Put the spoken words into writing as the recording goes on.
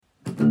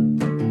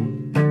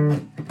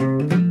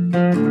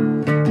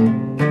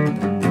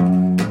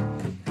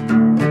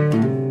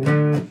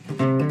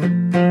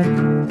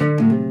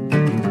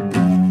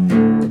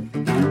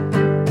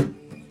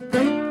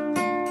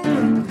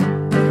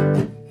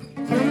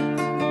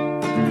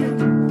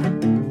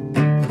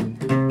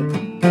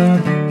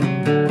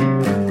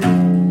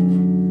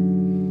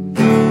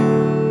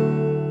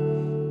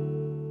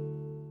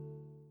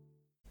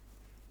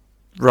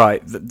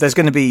Right, there's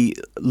going to be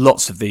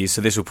lots of these,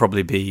 so this will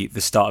probably be the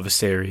start of a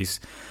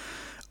series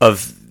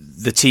of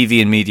the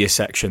TV and media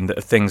section that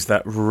are things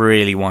that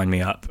really wind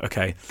me up.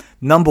 Okay,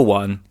 number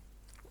one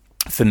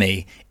for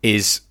me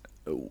is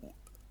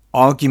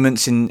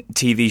arguments in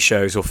TV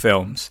shows or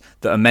films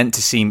that are meant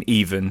to seem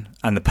even,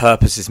 and the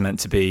purpose is meant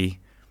to be.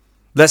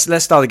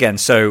 Let's start again.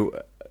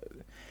 So,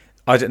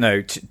 I don't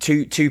know,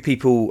 two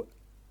people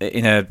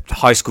in a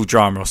high school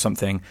drama or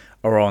something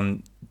are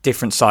on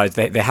different sides.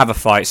 They have a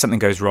fight, something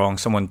goes wrong,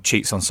 someone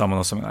cheats on someone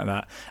or something like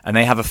that, and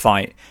they have a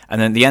fight,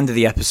 and then at the end of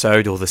the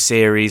episode or the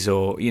series,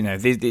 or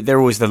they're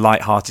always the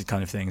light-hearted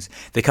kind of things,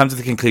 they come to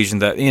the conclusion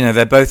that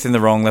they're both in the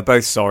wrong, they're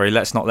both sorry,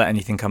 let's not let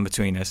anything come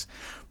between us.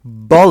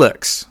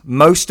 Bollocks.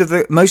 Most of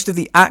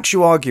the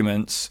actual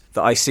arguments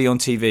that I see on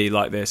TV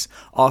like this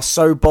are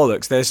so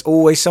bollocks. There's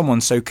always someone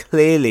so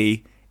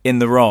clearly in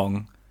the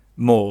wrong.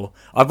 More.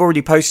 I've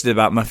already posted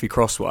about Muffy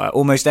Crosswire.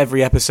 Almost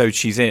every episode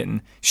she's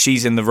in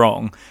the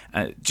wrong.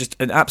 Just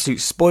an absolute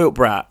spoilt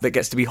brat that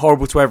gets to be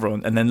horrible to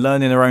everyone and then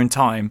learn in her own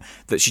time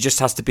that she just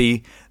has to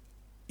be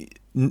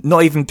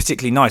not even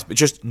particularly nice, but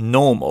just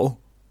normal.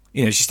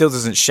 She still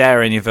doesn't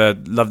share any of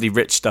her lovely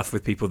rich stuff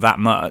with people that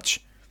much.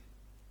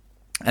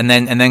 And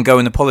then go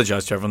and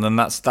apologise to everyone, and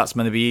that's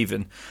meant to be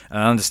even. And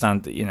I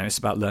understand that it's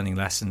about learning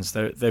lessons.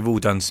 They've all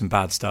done some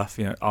bad stuff.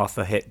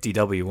 Arthur hit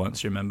DW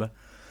once, you remember?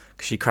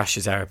 She crashed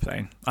his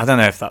aeroplane. I don't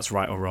know if that's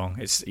right or wrong.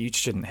 You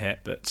shouldn't hit,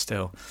 but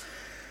still.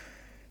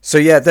 So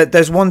yeah,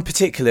 there's one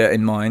particular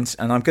in mind,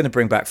 and I'm going to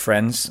bring back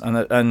Friends.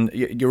 And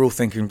you're all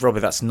thinking, Robert,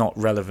 that's not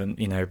relevant.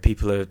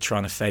 People are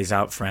trying to phase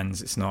out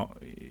Friends. It's not.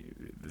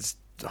 There's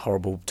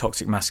horrible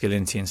toxic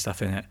masculinity and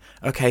stuff in it.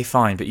 Okay,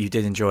 fine, but you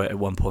did enjoy it at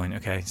one point.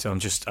 Okay, so I'm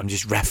just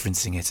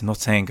referencing it. I'm not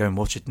saying go and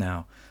watch it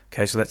now.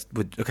 Okay, so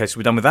we're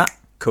done with that.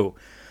 Cool.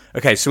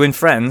 Okay, so in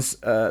Friends,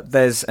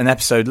 there's an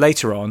episode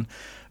later on.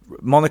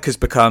 Monica's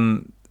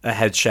become a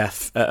head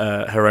chef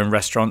at her own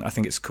restaurant. I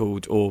think it's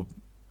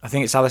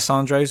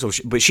Alessandro's,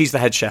 but she's the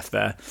head chef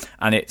there,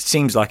 and it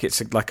seems like it's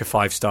like a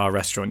 5-star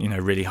restaurant,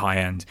 really high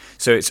end.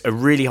 So it's a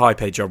really high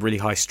paid job, really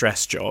high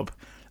stress job,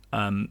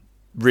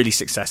 really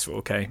successful.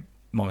 Okay,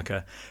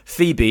 Monica.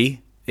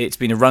 Phoebe, it's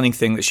been a running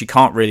thing that she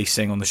can't really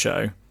sing on the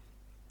show,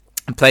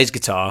 and plays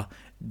guitar,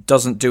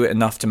 doesn't do it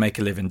enough to make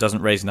a living,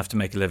 doesn't raise enough to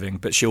make a living,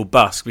 but she'll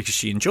busk because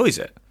she enjoys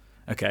it.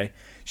 Okay,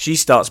 she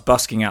starts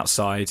busking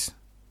outside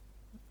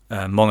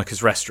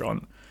Monica's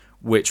restaurant,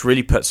 which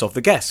really puts off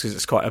the guests because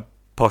it's quite a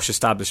posh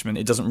establishment.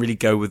 It doesn't really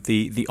go with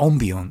the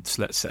ambiance,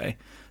 let's say,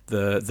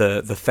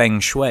 the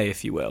feng shui,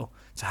 if you will,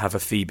 to have a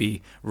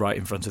Phoebe right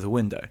in front of the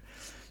window.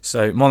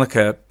 So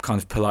Monica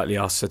kind of politely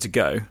asks her to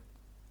go.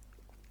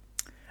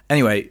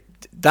 Anyway,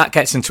 that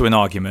gets into an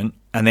argument,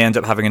 and they end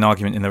up having an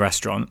argument in the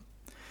restaurant,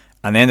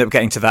 and they end up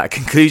getting to that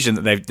conclusion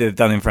that they've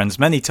done in Friends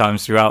many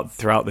times throughout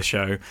the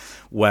show,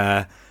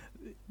 where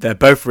they're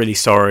both really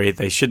sorry.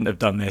 They shouldn't have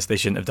done this. They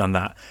shouldn't have done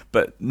that.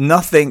 But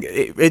nothing,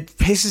 it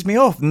pisses me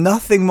off.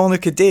 Nothing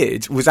Monica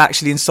did was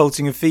actually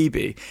insulting of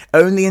Phoebe.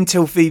 Only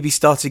until Phoebe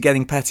started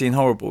getting petty and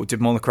horrible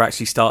did Monica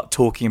actually start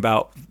talking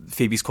about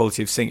Phoebe's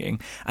quality of singing.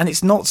 And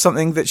it's not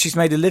something that she's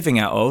made a living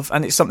out of.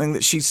 And it's something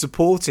that she's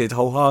supported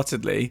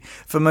wholeheartedly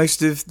for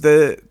most of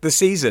the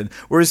season.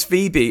 Whereas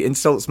Phoebe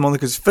insults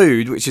Monica's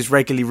food, which is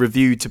regularly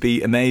reviewed to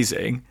be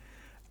amazing.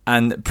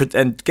 And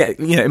get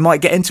it might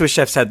get into a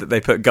chef's head that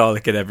they put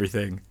garlic in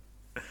everything,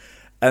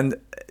 and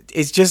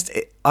it's just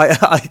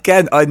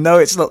I know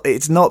it's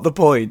not the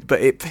point,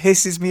 but it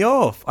pisses me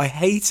off. I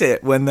hate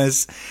it when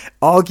there's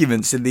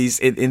arguments in these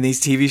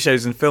TV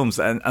shows and films,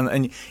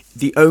 and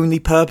the only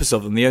purpose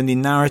of them, the only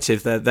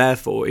narrative they're there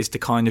for, is to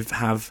kind of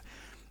have.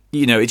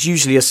 It's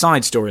usually a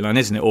side storyline,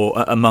 isn't it?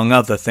 Or among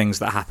other things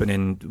that happen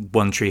in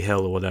One Tree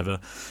Hill or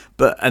whatever.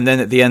 And then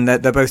at the end,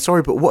 they're both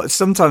sorry. But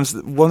sometimes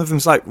one of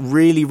them's like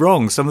really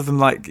wrong. Some of them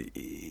like,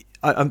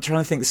 I'm trying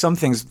to think. Some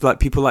things like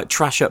people like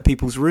trash up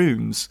people's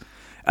rooms,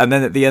 and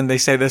then at the end they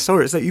say they're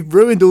sorry. It's like you've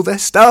ruined all their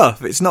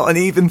stuff. It's not an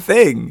even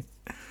thing.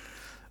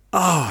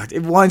 Oh,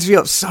 it winds me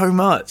up so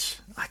much.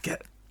 I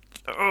get.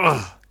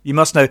 You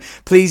must know.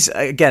 Please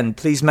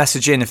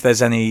message in if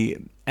there's any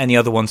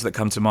other ones that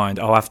come to mind.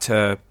 I'll have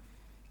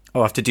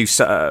to do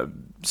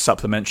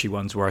supplementary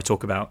ones where I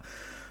talk about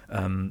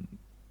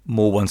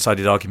more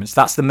one-sided arguments.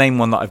 That's the main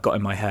one that I've got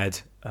in my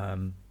head.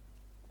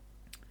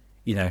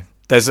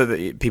 There's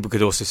people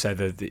could also say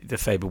the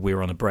Faber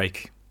 "we're on a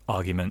break"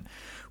 argument,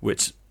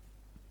 which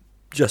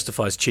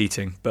justifies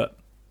cheating. But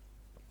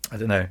I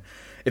don't know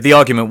if the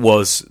argument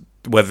was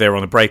whether they're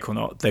on a break or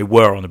not. They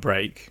were on a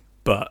break,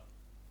 but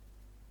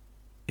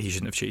he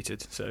shouldn't have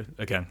cheated. So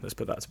again, let's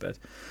put that to bed.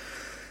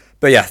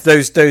 But yeah,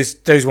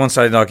 those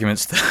one-sided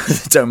arguments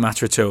that don't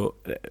matter at all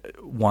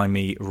wind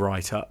me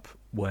right up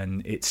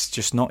when it's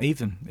just not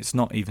even. It's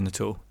not even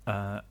at all.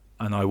 And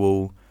I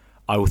will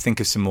think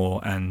of some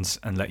more and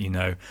let you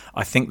know.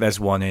 I think there's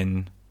one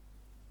in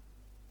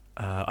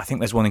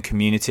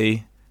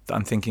Community that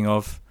I'm thinking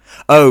of.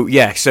 Oh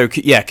yeah, so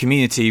yeah,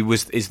 Community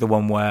is the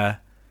one where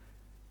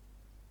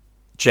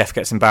Jeff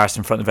gets embarrassed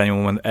in front of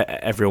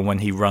everyone when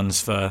he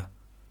runs for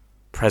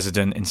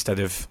president instead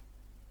of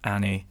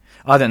Annie.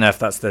 I don't know if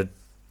that's the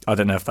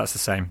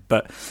same,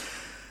 but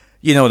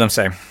you know what I'm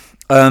saying.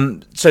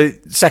 So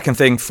second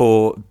thing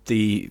for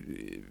the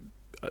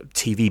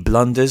TV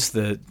blunders,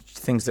 the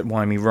things that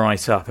wind me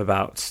right up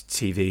about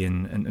TV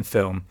and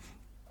film,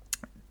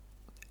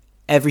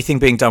 everything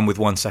being done with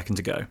 1 second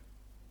to go.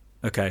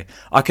 Okay,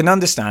 I can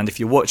understand if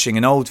you're watching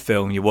an old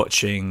film, you're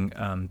watching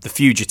The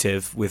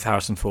Fugitive with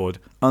Harrison Ford,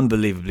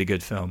 unbelievably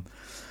good film,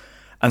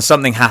 and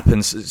something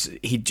happens.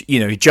 He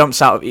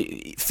jumps out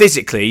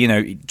physically.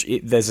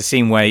 There's a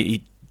scene where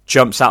he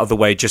jumps out of the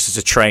way just as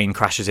a train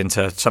crashes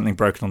into something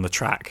broken on the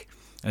track.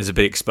 There's a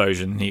big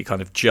explosion, and he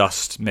kind of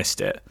just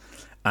missed it.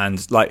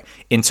 And like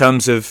in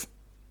terms of,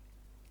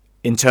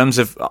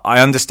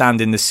 I understand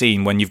in the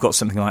scene when you've got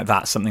something like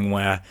that, something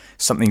where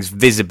something's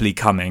visibly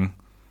coming,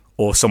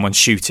 or someone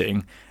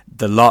shooting,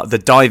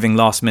 the diving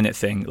last minute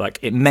thing, like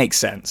it makes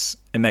sense.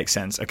 It makes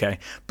sense, okay.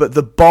 But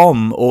the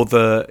bomb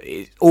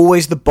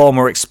always the bomb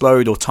or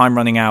explode or time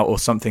running out or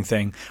something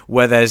thing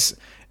where there's,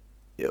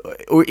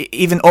 or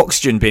even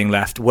oxygen being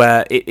left,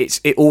 where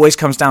it always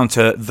comes down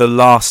to the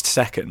last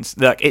second.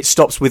 Like it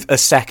stops with a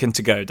second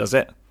to go, does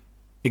it?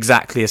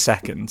 Exactly a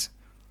second.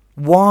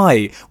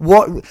 Why?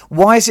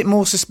 Why is it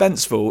more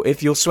suspenseful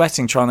if you're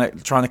sweating trying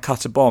to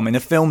cut a bomb in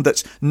a film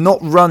that's not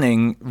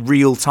running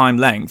real time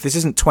length? This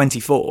isn't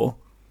 24.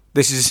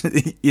 This is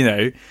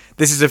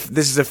this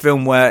is a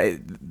film where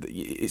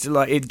it's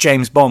like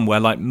James Bond, where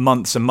like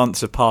months and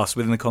months have passed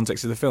within the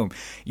context of the film.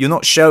 You're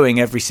not showing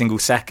every single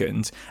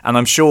second, and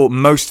I'm sure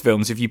most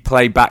films, if you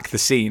play back the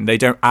scene, they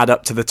don't add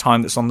up to the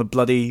time that's on the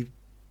bloody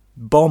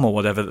bomb or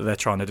whatever that they're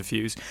trying to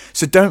defuse.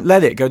 So don't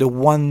let it go to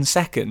 1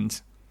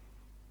 second.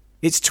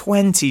 It's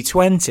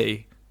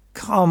 2020.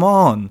 Come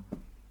on.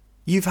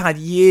 You've had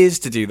years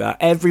to do that.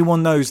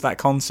 Everyone knows that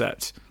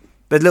concept.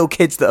 They're little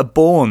kids that are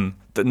born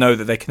that know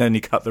that they can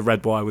only cut the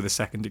red wire with a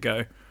second to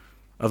go.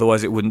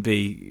 Otherwise it wouldn't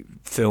be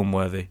film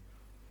worthy.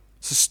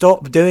 So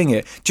stop doing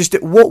it. Just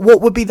what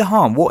would be the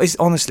harm? What is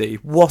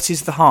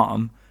the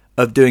harm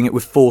of doing it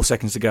with 4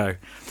 seconds to go?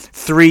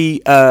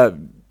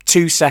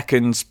 2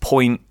 seconds,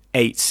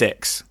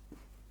 0.86.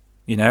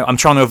 I'm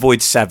trying to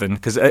avoid 7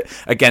 because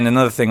again,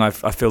 another thing I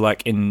feel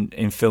like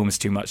in film is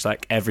too much.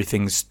 Like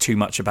everything's too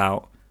much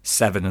about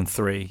 7 and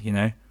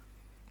 3.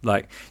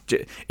 Like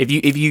if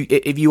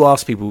you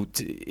ask people,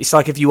 it's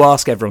like if you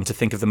ask everyone to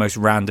think of the most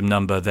random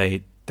number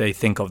they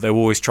think of, they'll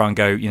always try and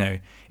go.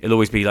 It'll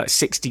always be like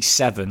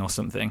 67 or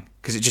something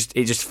because it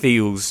just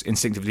feels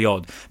instinctively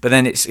odd. But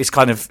then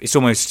it's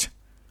almost.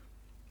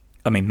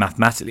 I mean,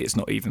 mathematically it's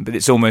not even, but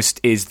it's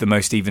almost is the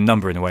most even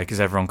number in a way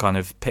because everyone kind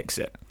of picks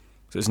it.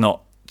 So it's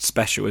not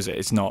special, is it?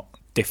 It's not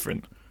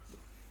different.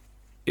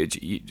 I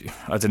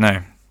don't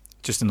know.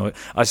 Just annoyed.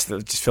 I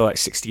just feel like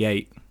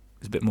 68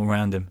 is a bit more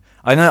random.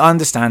 I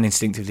understand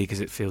instinctively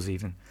because it feels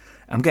even.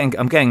 I'm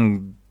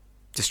getting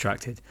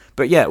distracted.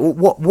 But yeah,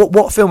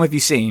 what film have you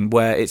seen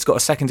where it's got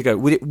a second to go?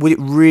 Would it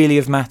really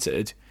have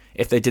mattered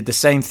if they did the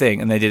same thing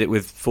and they did it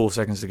with 4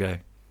 seconds to go,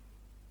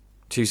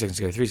 2 seconds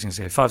to go, 3 seconds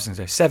to go, 5 seconds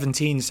to go,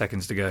 17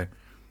 seconds to go,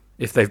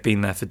 if they've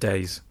been there for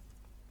days?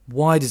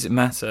 Why does it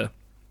matter?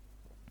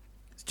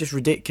 It's just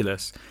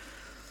ridiculous.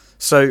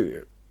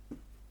 So,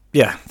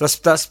 yeah,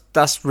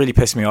 that's really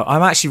pissed me off.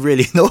 I'm actually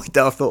really annoyed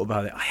that I've thought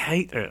about it. I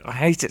hate it. I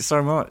hate it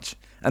so much.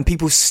 And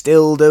people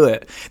still do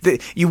it.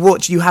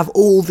 You have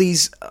all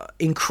these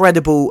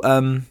incredible,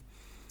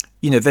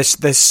 they're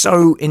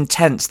so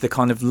intense, the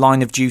kind of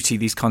line of duty,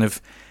 these kind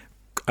of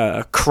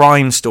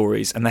crime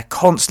stories, and they're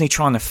constantly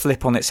trying to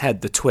flip on its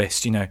head the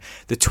twist.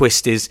 The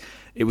twist is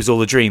it was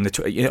all a dream.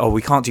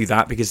 We can't do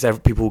that because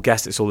people will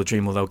guess it's all a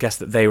dream, or they'll guess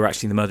that they were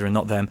actually the murderer and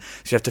not them.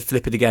 So you have to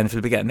flip it again,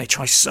 and they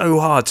try so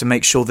hard to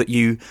make sure that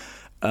you.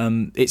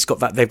 It's got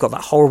that they've got that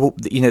horrible,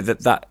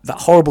 that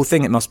horrible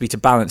thing it must be to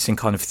balance in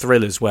kind of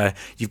thrillers where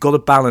you've got to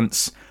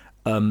balance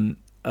a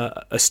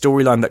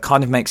storyline that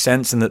kind of makes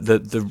sense and that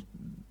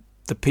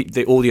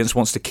the audience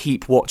wants to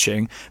keep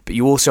watching, but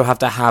you also have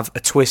to have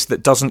a twist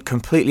that doesn't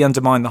completely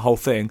undermine the whole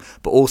thing,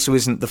 but also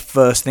isn't the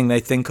first thing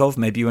they think of.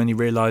 Maybe you only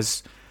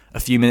realise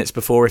a few minutes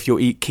before, if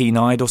you're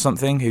keen-eyed or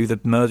something, who the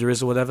murderer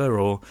is or whatever,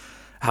 or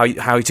how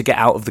to get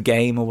out of the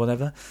game or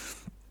whatever.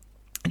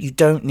 You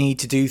don't need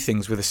to do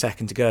things with a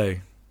second to go.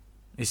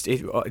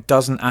 It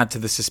doesn't add to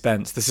the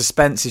suspense. The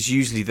suspense is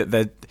usually that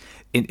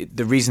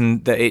the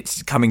reason that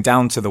it's coming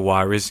down to the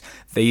wire is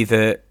they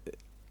either,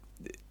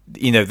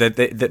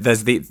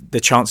 there's the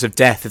chance of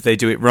death if they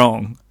do it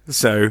wrong.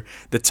 So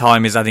the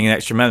time is adding an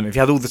extra element. If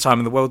you had all the time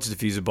in the world to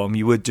defuse a bomb,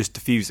 you would just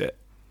defuse it.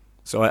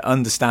 So I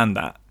understand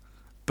that.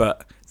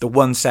 But the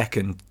 1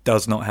 second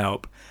does not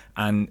help.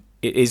 And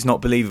it is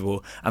not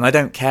believable. And I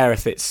don't care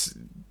if it's,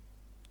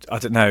 I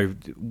don't know,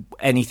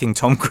 anything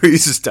Tom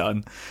Cruise has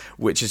done,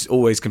 which is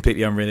always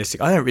completely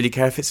unrealistic. I don't really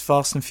care if it's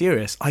Fast and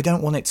Furious. I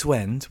don't want it to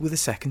end with a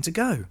second to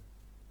go.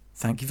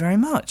 Thank you very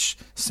much.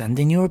 Send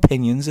in your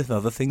opinions of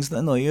other things that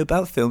annoy you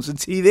about films and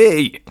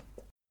TV.